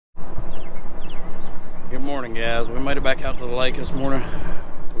Morning, guys. We made it back out to the lake this morning.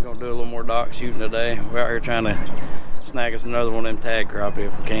 We're gonna do a little more dock shooting today. We're out here trying to snag us another one of them tag crappie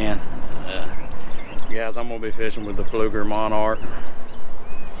if we can. Guys, I'm gonna be fishing with the Fluker Monarch.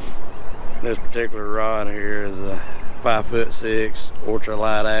 This particular rod here is a 5'6" ultra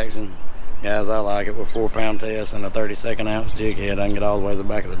light action. Guys, I like it with 4-pound test and a 32nd ounce jig head. I can get all the way to the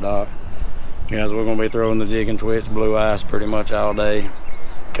back of the dock. Guys, we're gonna be throwing the jig and twitch blue ice pretty much all day,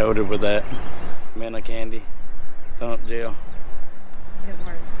 coated with that Minna Candy thump gel. It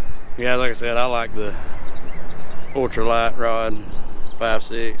works. Yeah, like I said, I like the ultralight rod,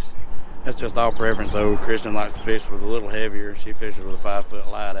 5'6". That's just all preference. So Kristen likes to fish with a little heavier. She fishes with a 5-foot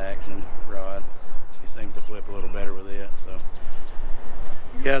light action rod. She seems to flip a little better with it. So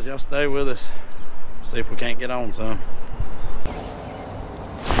guys, y'all stay with us. See if we can't get on some.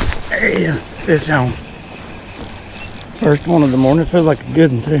 There he is, fish on. First one of the morning. Feels like a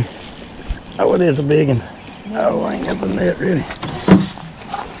good one too. Oh, it is a big one. Oh, I ain't got the net ready.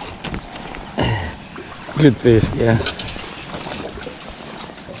 Good fish, guys.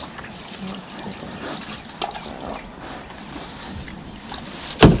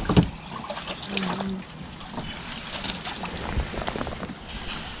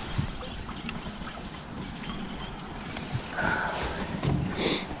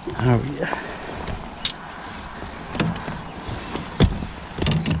 Oh, yeah.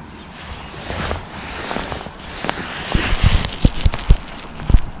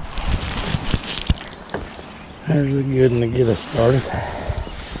 There's a good one to get us started.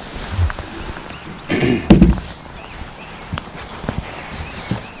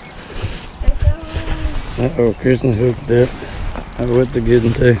 Uh-oh, Kristen's hooked up. Oh, it's a good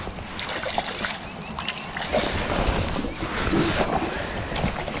one too.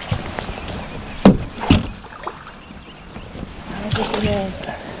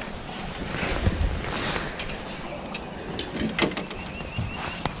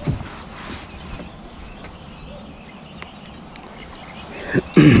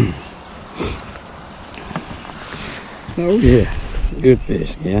 Oh yeah, good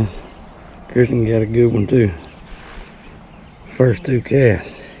fish, guys. Kristen got a good one too. First two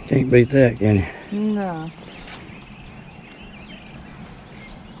casts. Can't beat that, can you? No.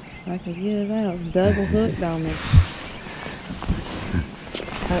 I can get it out. It's double hooked on me.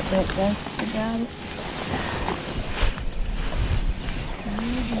 I got it.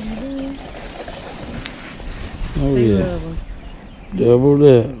 Oh yeah. Doubled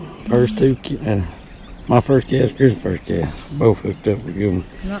up. First two. My first cast, Kristen's first cast. Both hooked up with good one.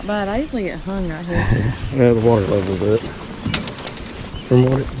 Not bad. I usually get hung right here. Well, the water level's up from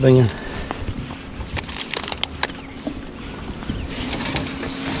what it's been.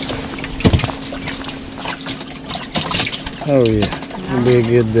 Oh yeah, it'll be a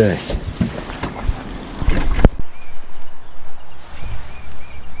good day.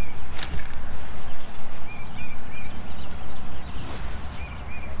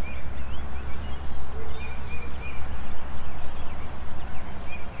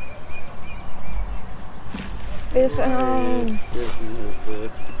 Fish on.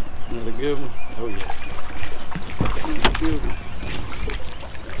 Another good one. Oh yeah. Another good one.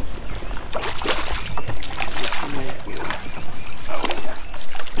 Oh yeah.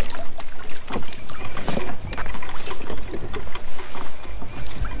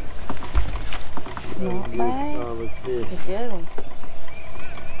 Not good, bad. solid fish. It's a good one.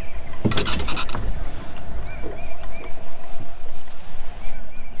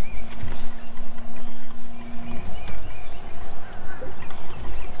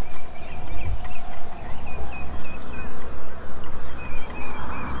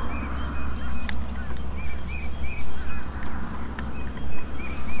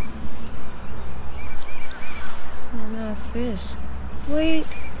 Nice fish. Sweet.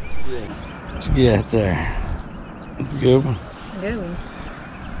 Yeah. Let's get out there. That's a good one. Good one.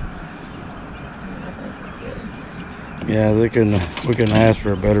 I think it's good. Yeah, we couldn't ask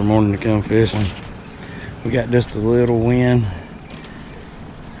for a better morning to come fishing. We got just a little wind.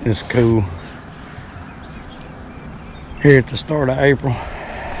 It's cool. Here at the start of April.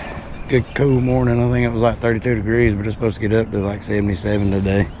 Good cool morning. I think it was like 32 degrees, but it's supposed to get up to like 77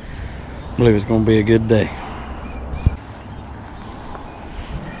 today. I believe it's gonna be a good day.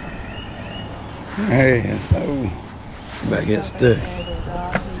 Hey, oh, back get stuck.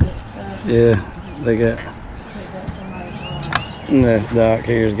 Yeah, they got. This dock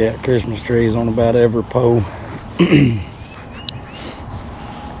here's got Christmas trees on about every pole. It's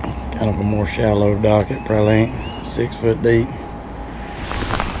kind of a more shallow dock. It probably ain't 6 foot deep.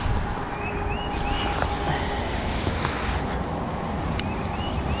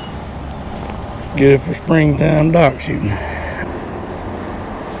 Good for springtime dock shooting.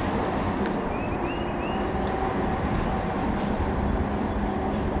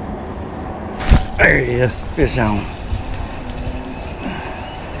 There he is, fish on.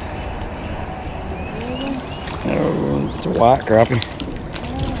 Oh, it's a white crappie.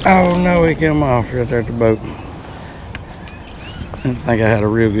 Oh no, he came off right there at the boat. I didn't think I had a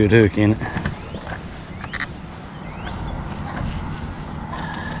real good hook in it.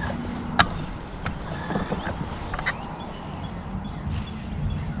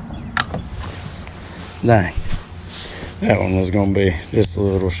 Dang. That one was going to be just a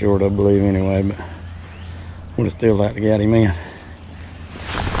little short, I believe, anyway, but would have still liked to get him in.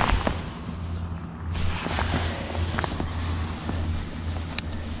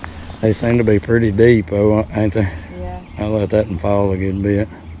 They seem to be pretty deep, though, ain't they? Yeah. I'll let that one fall a good bit.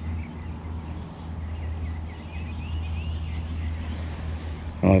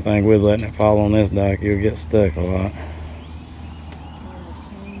 Only thing with letting it fall on this dock, you'll get stuck a lot.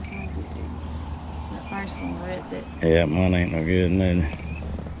 That first one ripped it. Yeah, mine ain't no good neither.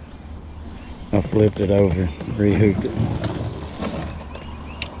 I flipped it over, rehooked it.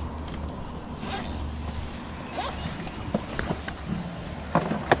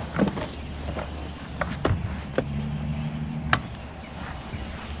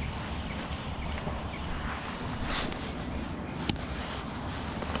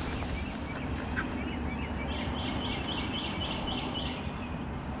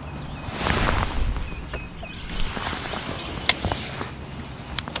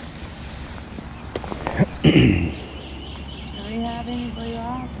 Do we have any blue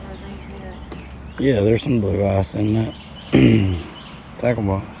eyes or are these it? Yeah, there's some blue ice in that tackle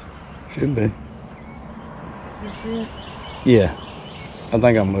box. Should be. Is this it? Yeah. I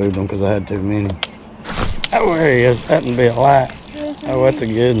think I moved them because I had too many. Oh, there he is. That can be a light. Oh, that's a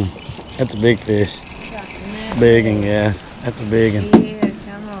good one. That's a big fish. Big and gas. That's a big one. Yeah,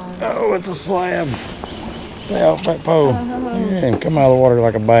 come on. Oh, it's a slab. Stay off that pole. Oh. Yeah, and come out of the water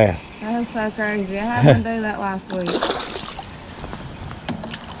like a bass. That's so crazy. I had one do that last week.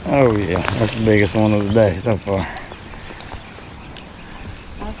 Oh, yeah. That's the biggest one of the day so far.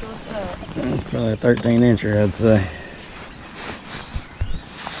 That's what's up. That's probably a 13-incher, I'd say.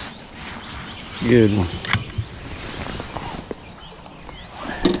 Good one.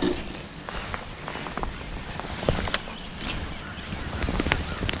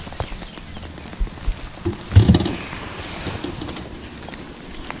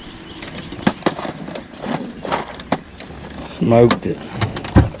 Smoked it.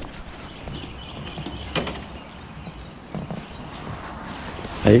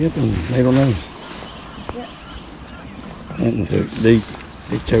 Hey, you got the needle nose? Yep. That one's so deep.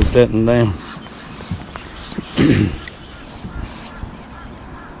 They choked that one down.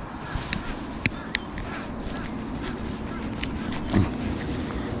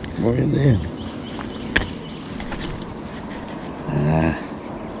 Boy, it did.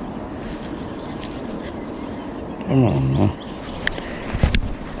 Come on now.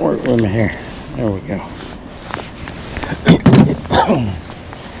 Work with me here. There we go.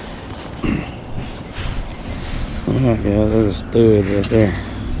 Oh my God, there's a stud right there.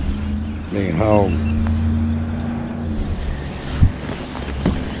 Big hog.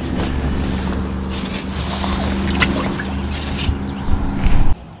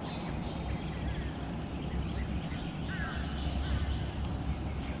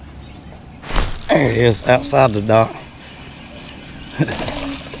 There it is, outside the dock.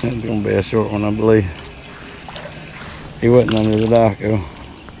 It's gonna be a short one, I believe. He wasn't under the dock though.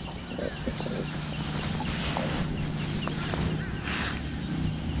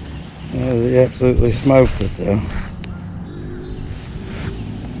 Well, he absolutely smoked it though.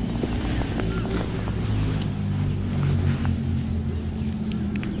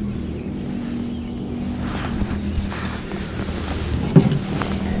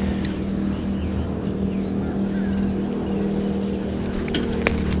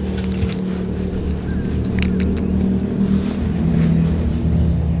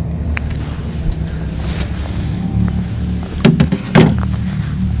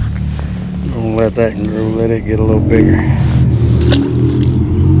 Let that grow, let it get a little bigger.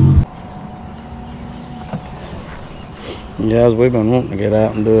 Guys, we've been wanting to get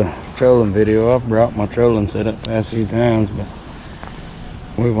out and do a trolling video. I've brought my trolling set up past few times, but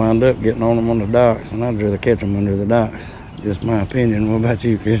we wound up getting on them on the docks, and I'd rather catch them under the docks. Just my opinion. What about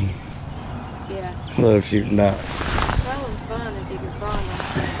you, Kristen? Yeah. Love shooting docks. Trolling's fun if you can find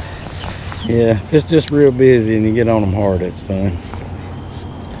them. Yeah, if it's just real busy and you get on them hard, it's fun.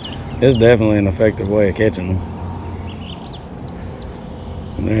 It's definitely an effective way of catching them.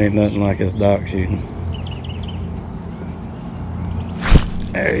 There ain't nothing like this dock shooting.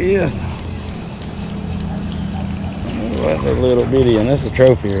 There he is. What a little bitty, and that's a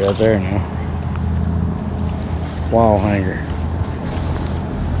trophy right there now. Wall hanger.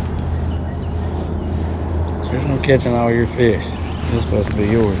 There's no catching all your fish. This is supposed to be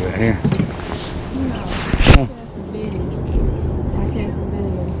yours right here. No, Huh. that's a big one. I catch the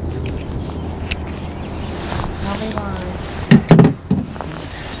big one. I'll be lying.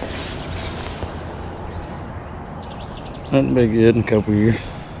 Nothing be good in a couple years.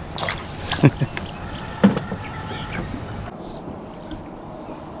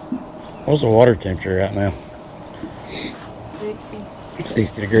 What's the water temperature right now? 60.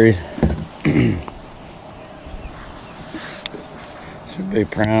 60 degrees. Should be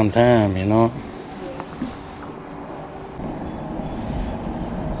prime time, you know.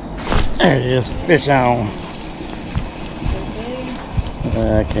 There it is, fish on.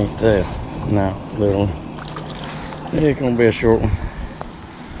 I can't tell. No, little one. It's gonna be a short one.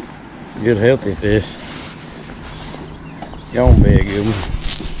 Good healthy fish. Gonna be a good one.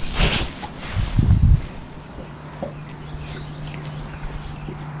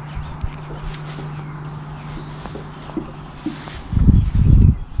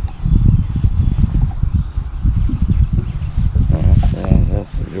 That's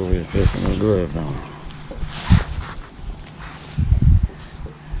the joy of fishing with gloves on.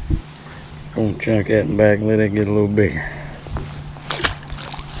 Gonna chunk that in back and let it get a little bigger.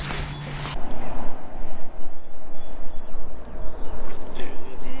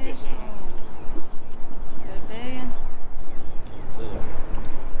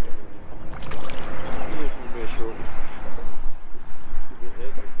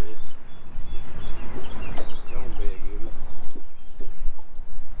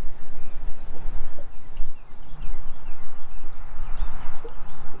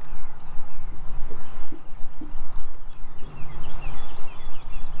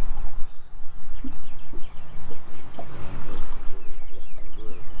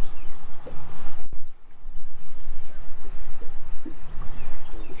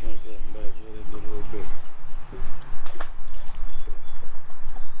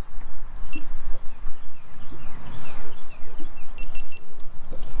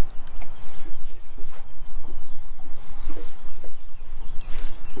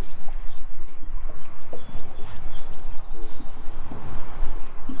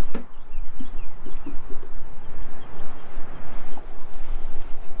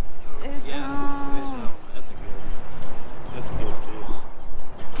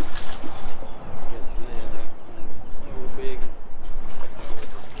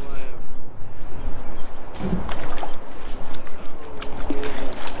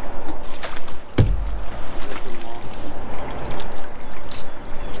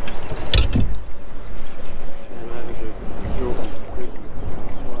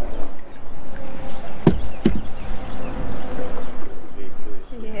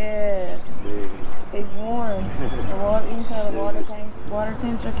 Water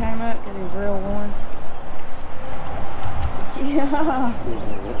temperature came up because he's real warm. Yeah.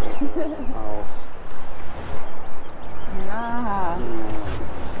 Nice.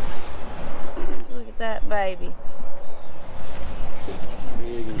 Look at that baby.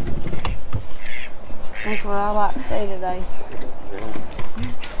 That's what I like to see today.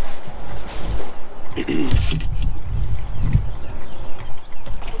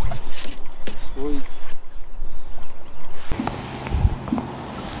 Sweet.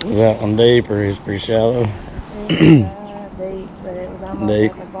 Was that one deep or is it pretty shallow? It was deep, but it was almost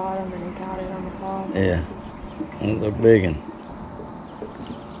Deep. at the bottom and he caught it on the fall. Yeah. That's a big one.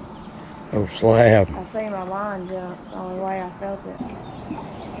 Oh, slab. I see my line jump. It's the only way I felt it.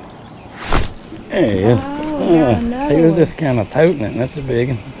 There he is. Oh, got another He was one. just kind of toting it, and that's a big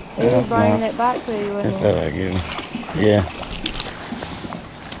one. He was bringing it back to you, That wasn't he? felt like it. Yeah,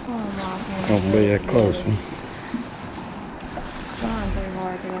 Oh, my gonna be a close one. Trying too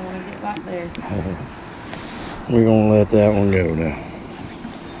hard because I want to get back there. We're gonna let that one go now.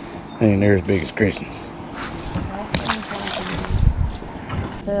 Ain't near as big as Christian's.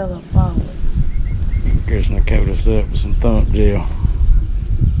 Tell them phone. Christian will coat us up with some thump gel.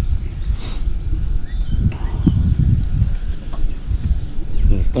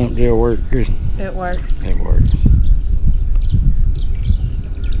 Does thump gel work, Christian? It works. It works.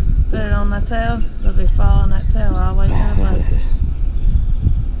 Put it on my tail. It'll be following that tail all the way to the boat.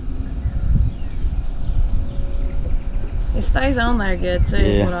 It stays on there good too,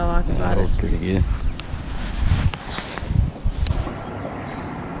 is what I like about it. Pretty good.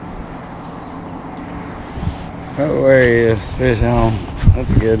 Oh, there he is. Fish on.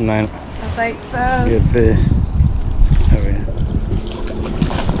 That's a good one, ain't it? I think so. Good fish. Oh, yeah.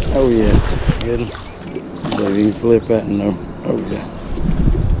 Oh, yeah. Good one. I believe you can flip that and no. Oh, yeah.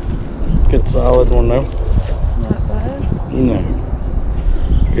 Good solid one, though. Not bad. No.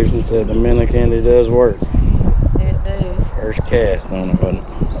 Kirsten said the minnow candy does work. It does. First cast on it, wasn't it?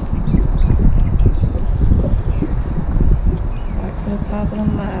 Right to the top of the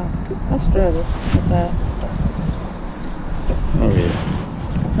mouth. I struggle with that. Oh,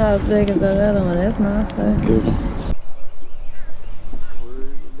 yeah. Not as big as that other one. That's nice, though. Good one. Where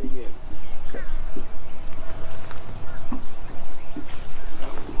did they get?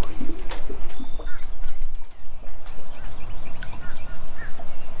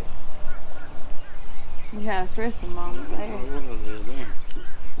 We had a christening mom there.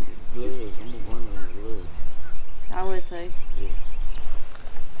 I would too. Yeah.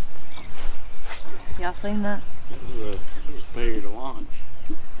 Y'all seen that? It was fair to launch.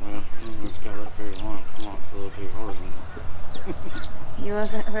 Well, I don't know if it's got that fair to launch. I launched a little too hard. You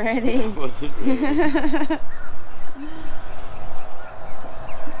wasn't ready. I wasn't ready.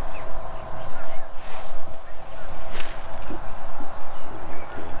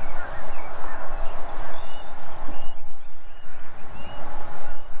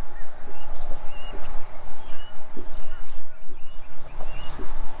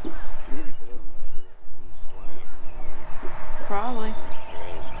 Probably.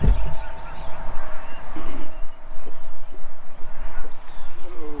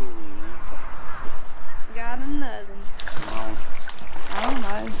 Got another. I don't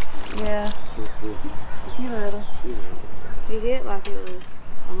know. Yeah. He little. He hit like it was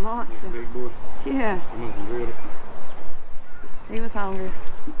a monster. Big boy. Yeah. I'm up and drilled it. He was hungry.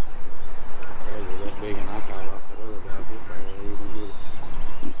 That big and I caught off that other guy. He barely even hit it.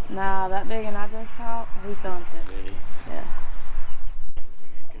 Nah, that big one I just caught, he thumped it. Did he? Yeah.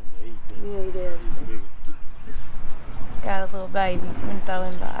 Yeah, he did. Got a little baby. I'm gonna throw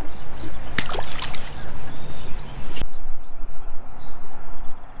him back.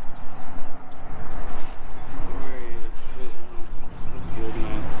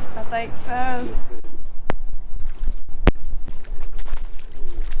 I think so.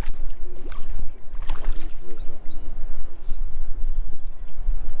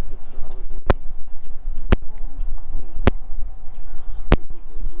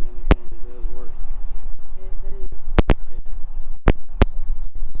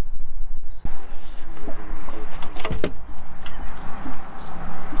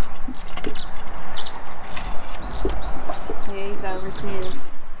 Yeah, he's over here.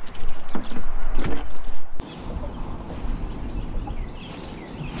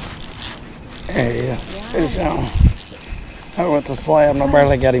 There he is. Fish on. I went to slab and I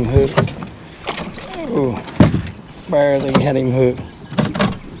barely got him hooked. Ooh, barely got him hooked.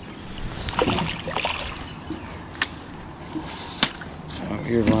 Oh,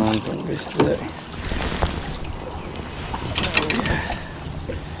 your line's gonna be stuck.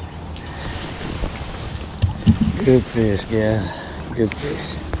 Good fish, guys. Good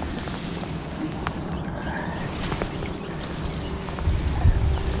fish.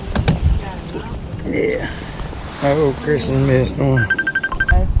 Yeah. Oh, Kristen missed one.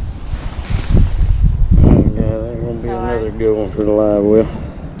 Okay. Oh, God, there's gonna be another good one for the live well.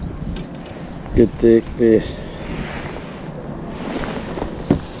 Good thick fish.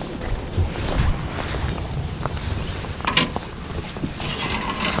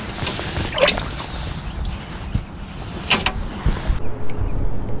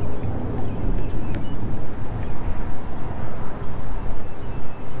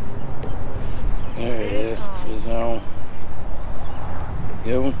 There it is. Fish on.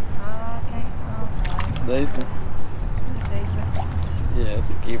 Good one. Decent. Decent. Yeah,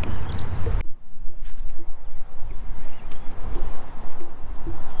 that's a keeper.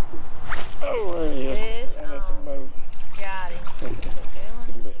 Oh, there he is. Fish Right at the on. boat. Got him.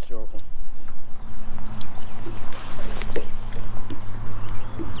 A bit short one.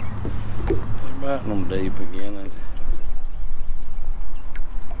 They're biting them deep again. Ain't they?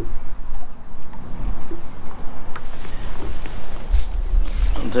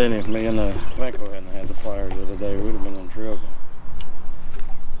 I'm telling you, if me and Franco hadn't had the pliers the other day, we'd have been in trouble.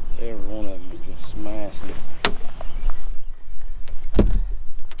 Every one of them was just smashing.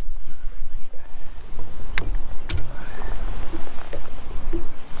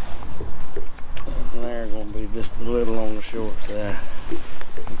 They're going to be just a little on the short side.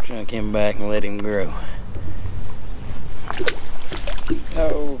 I'm trying to come back and let him grow.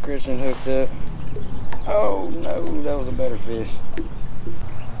 Oh, Christian hooked up. Oh no, that was a better fish.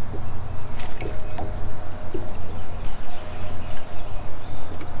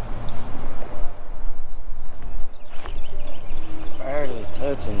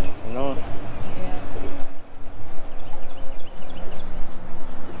 maintenance, you know? Yeah.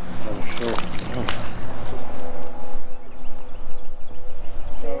 Oh, short.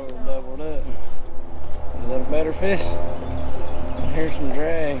 Oh, doubled up. Is that a better fish? Here's some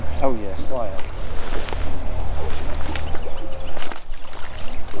drag. Oh yeah, slab.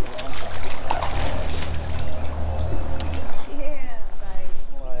 Yeah, baby.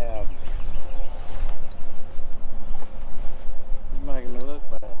 Slab. You're making me look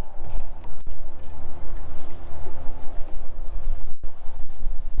bad.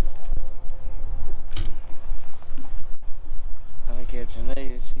 I ain't catching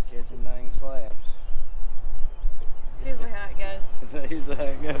these, she's catching dang slabs. It's usually how it goes. Is that usually how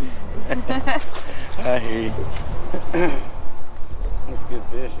it goes? I hear you. That's a good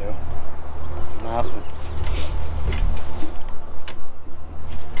fish, though. Nice one.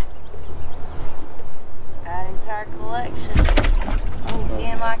 Got an entire collection. Oh,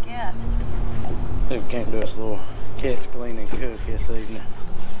 again like that. See if we can't do us a little catch, clean, and cook this evening.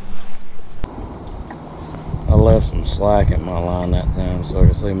 I left some slack in my line that time so I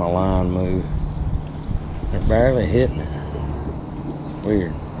could see my line move. They're barely hitting it.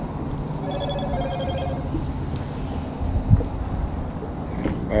 Weird.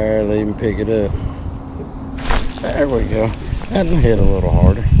 Barely even pick it up. There we go. That done hit a little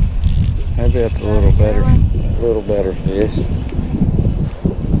harder. Maybe that's a little better fish.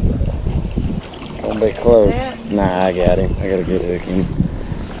 Gonna be close. Nah, I got him. I got a good hook in.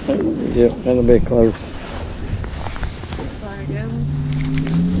 Yep, that'll be close. Looks like a good one.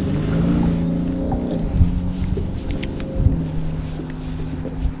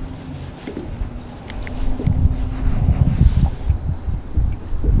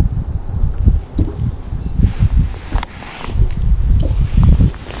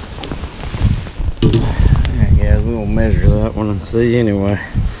 Alright guys, we're gonna measure that one and see anyway.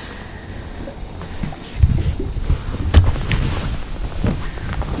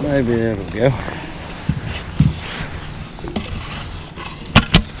 Maybe that'll go.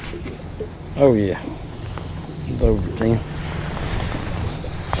 Oh yeah, it's over 10.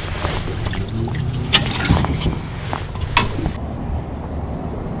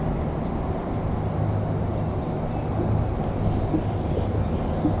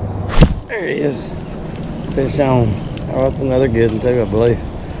 There he is. Fish on. Oh, that's another good one too, I believe.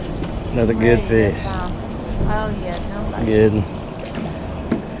 Another good fish. Oh yeah, no. Good one.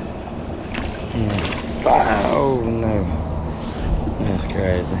 Oh no. That's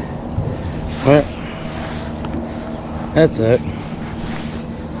crazy. Well, that's it.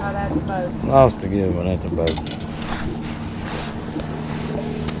 Oh, that's both. Lost a good one at the boat.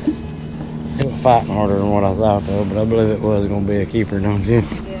 It was fighting harder than what I thought though, but I believe it was going to be a keeper, don't you?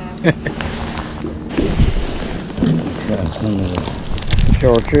 Yeah. Try some of the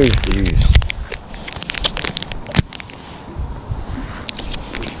chartreuse juice.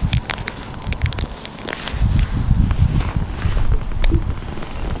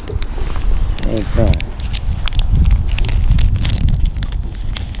 Okay.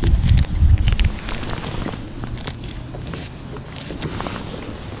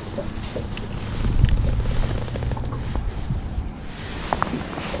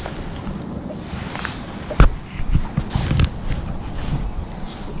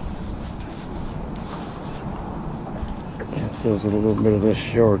 This with a little bit of this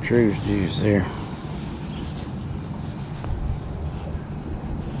chartreuse juice here.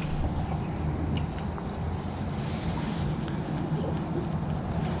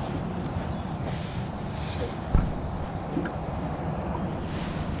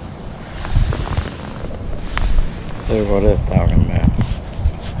 See what it's talking about.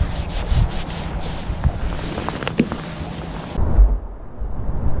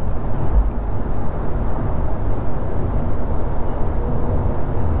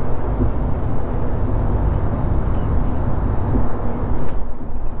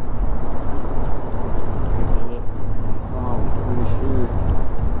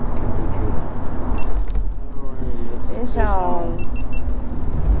 Fish on.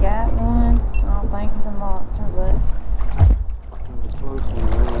 Got one. I don't think he's a monster, but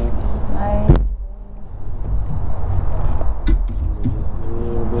maybe. Just a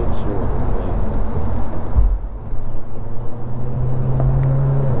little bit short, I think.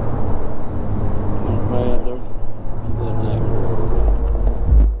 Not bad though. Still take her over there.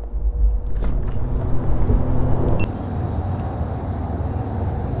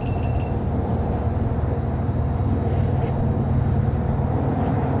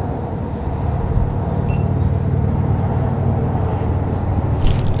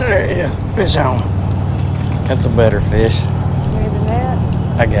 There he is. Fish on. That's a better fish. Maybe that.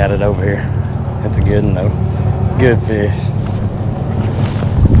 I got it over here. That's a good one though. Good fish.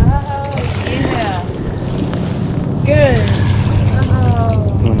 Oh, yeah. Good.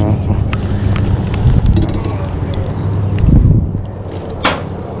 Oh. Nice one.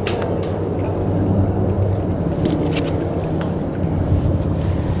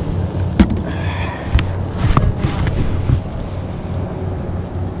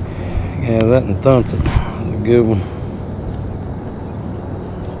 Yeah, that and thumped it. That's a good one.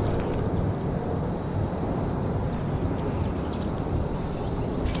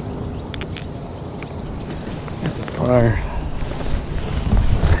 Got the fire.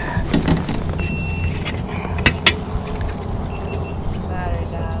 Battery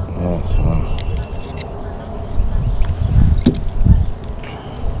died. That's fine.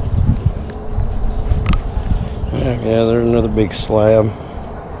 Yeah, there's another big slab.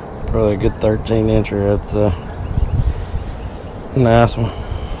 Probably a good 13-incher. That's a nice one.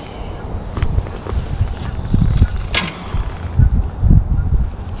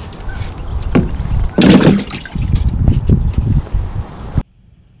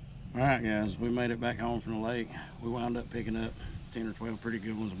 Alright guys, we made it back home from the lake. We wound up picking up 10 or 12 pretty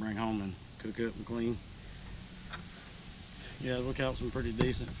good ones to bring home and cook up and clean. Yeah, we caught some pretty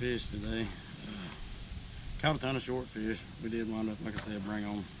decent fish today. Caught a ton of short fish. We did wind up, like I said, bring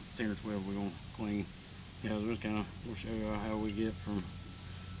home 10 or 12 we're gonna clean. Yeah, we'll show you how we get from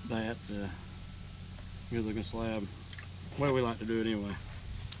that to good looking slab. Well, we like to do it anyway.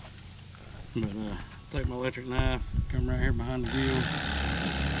 But take my electric knife, come right here behind the wheel,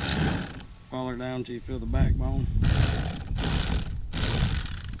 follow her down until you feel the backbone.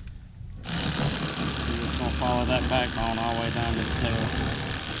 You're just gonna follow that backbone all the way down to the tail.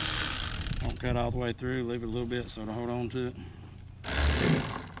 Don't cut all the way through, leave it a little bit so to hold on to it.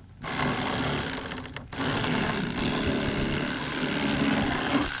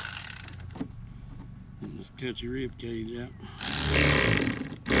 And just cut your rib cage out.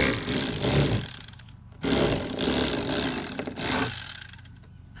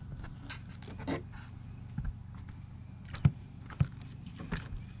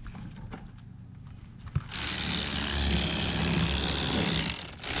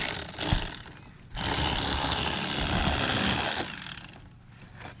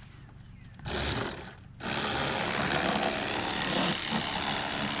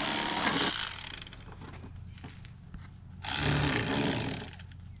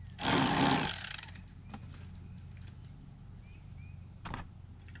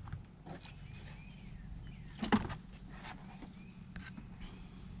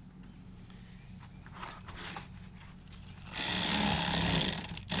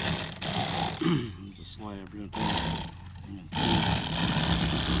 It's a slab right there.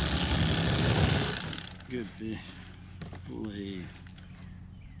 Good fish. Full of head.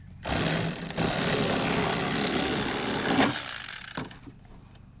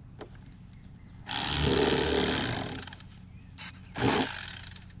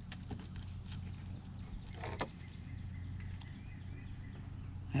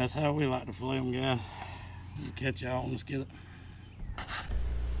 That's how we like to fillet them, guys. We'll catch y'all on the skillet.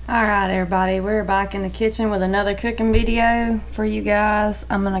 Alright everybody, we're back in the kitchen with another cooking video for you guys.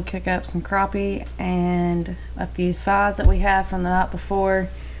 I'm going to cook up some crappie and a few sides that we had from the night before.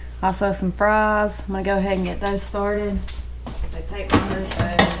 Also some fries. I'm going to go ahead and get those started. They take longer,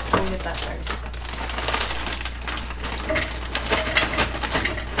 so we'll get that first.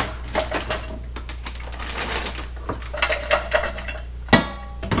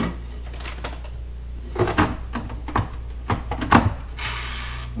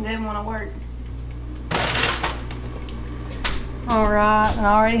 Didn't want to work. Alright, I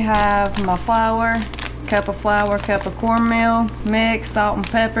already have my flour, cup of cornmeal, mix, salt and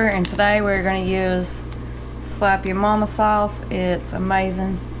pepper, and today we're going to use Slap Your Mama sauce. It's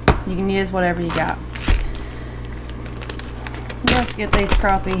amazing. You can use whatever you got. Let's get these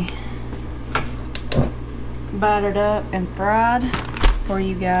crappie battered up and fried for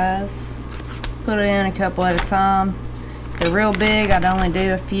you guys. Put it in a couple at a time. They're real big. I'd only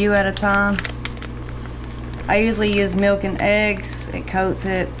do a few at a time. I usually use milk and eggs. It coats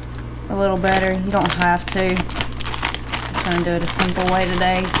it a little better. You don't have to. Just gonna do it a simple way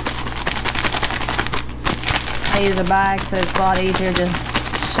today. I use a bag so it's a lot easier to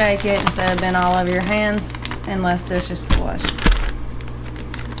shake it instead of being all over your hands and less dishes to wash.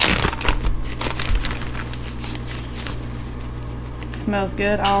 Smells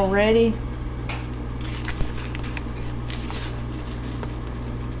good already.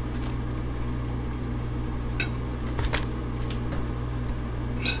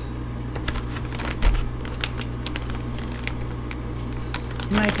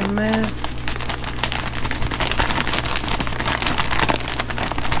 make a mess.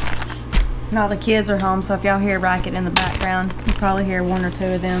 And all the kids are home, so if y'all hear racket in the background, you probably hear one or two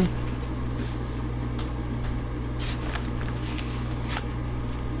of them.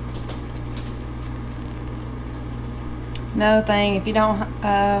 Another thing, if you don't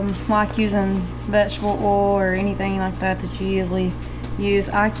like using vegetable oil or anything like that that you usually use,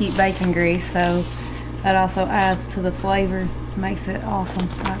 I keep bacon grease, so that also adds to the flavor. Makes it awesome,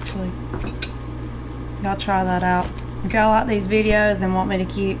 actually. Y'all try that out. If y'all like these videos and want me to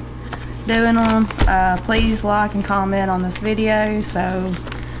keep doing them, please like and comment on this video so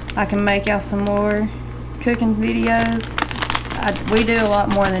I can make y'all some more cooking videos. We do a lot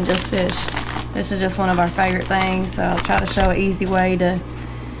more than just fish. This is just one of our favorite things, so I'll try to show an easy way to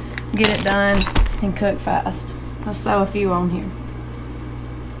get it done and cook fast. Let's throw a few on here.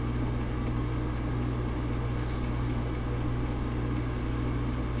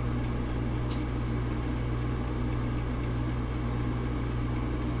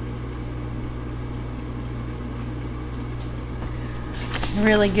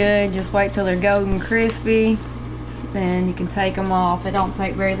 Really good. Just wait till they're golden crispy, then you can take them off. It don't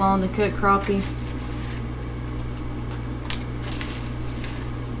take very long to cook crappie.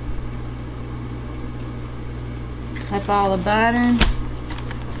 That's all the batter.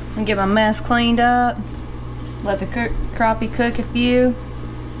 And get my mess cleaned up. Let the crappie cook a few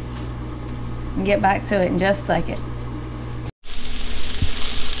and get back to it in just a second.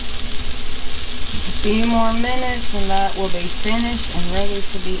 A few more minutes and that will be finished and ready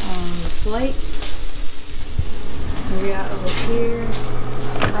to be on the plate. We got over here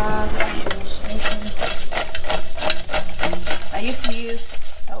fries that I've been shaking. I used to use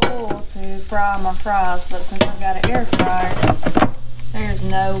oil to fry my fries, but since I've got an air fryer, there's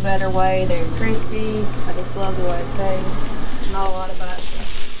no better way. They're crispy. I just love the way it tastes. Not a lot of extra.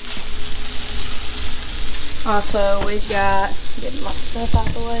 Also, we've got, getting my stuff out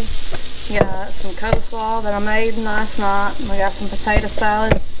the way. Got some coleslaw that I made last night. We got some potato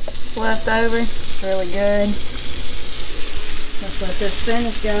salad left over. It's really good. Let's let this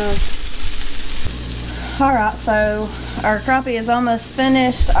finish, guys. Alright, so our crappie is almost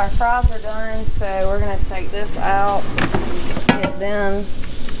finished. Our fries are done, so we're going to take this out, get them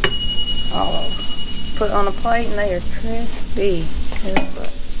all put on a plate, and they are crispy as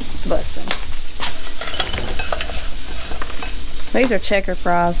bussin'. These are checker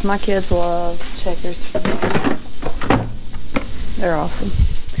fries. My kids love checkers. They're awesome.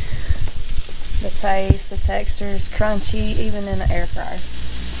 The taste, the texture is crunchy, even in the air fryer.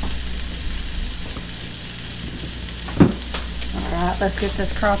 Alright, let's get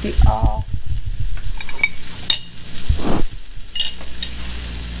this crappie off.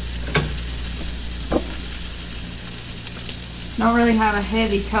 Don't really have a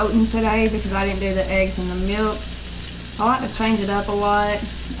heavy coating today because I didn't do the eggs and the milk. I like to change it up a lot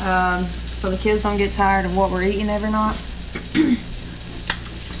so the kids don't get tired of what we're eating every night.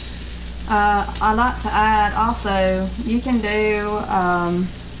 I like to add also, you can do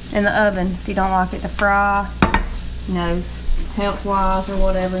in the oven if you don't like it to fry, you know, health wise or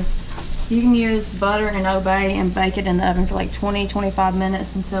whatever. You can use butter and obey and bake it in the oven for like 20-25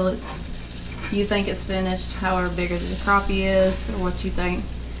 minutes until you think it's finished, however bigger the crappie is or what you think.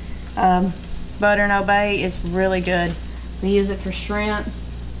 Butter and obey is really good. We use it for shrimp.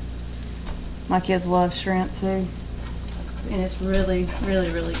 My kids love shrimp too. And it's really,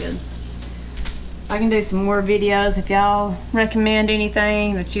 really, really good. I can do some more videos if y'all recommend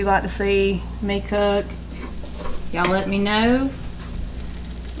anything that you like to see me cook. Y'all let me know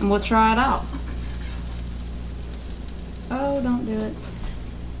and we'll try it out. Oh, don't do it.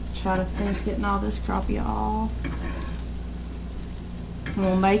 Try to finish getting all this crappie off. And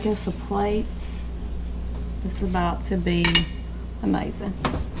we'll make us a plate. This is about to be amazing.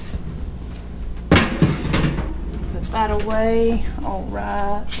 Put that away. All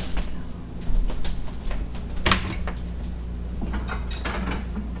right.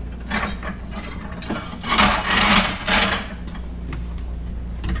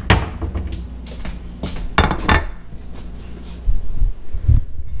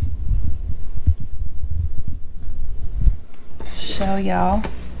 Show y'all.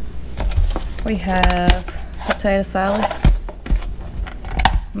 We have potato salad.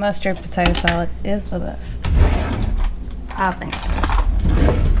 Mustard potato salad is the best, I think.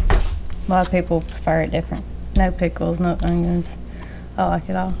 A lot of people prefer it different. No pickles, no onions. I like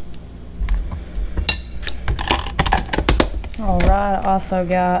it all. Alright, I also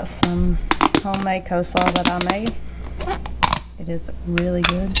got some homemade coleslaw that I made. It is really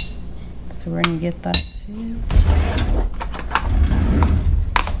good. So we're going to get that too.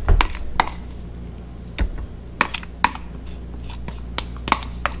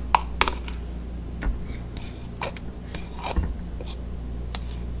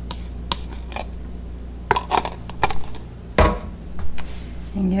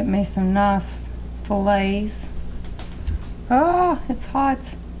 and get me some nice fillets. Oh, it's hot.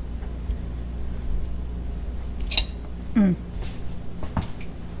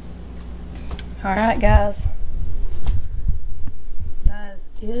 Alright guys, that is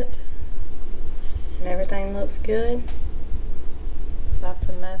it, and everything looks good. About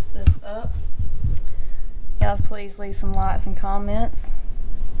to mess this up. Guys, please leave some likes and comments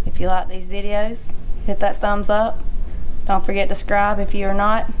if you like these videos. Hit that thumbs up. Don't forget to subscribe if you are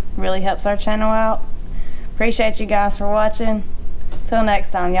not. It really helps our channel out. Appreciate you guys for watching. Till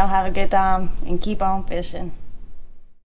next time, y'all have a good time and keep on fishing.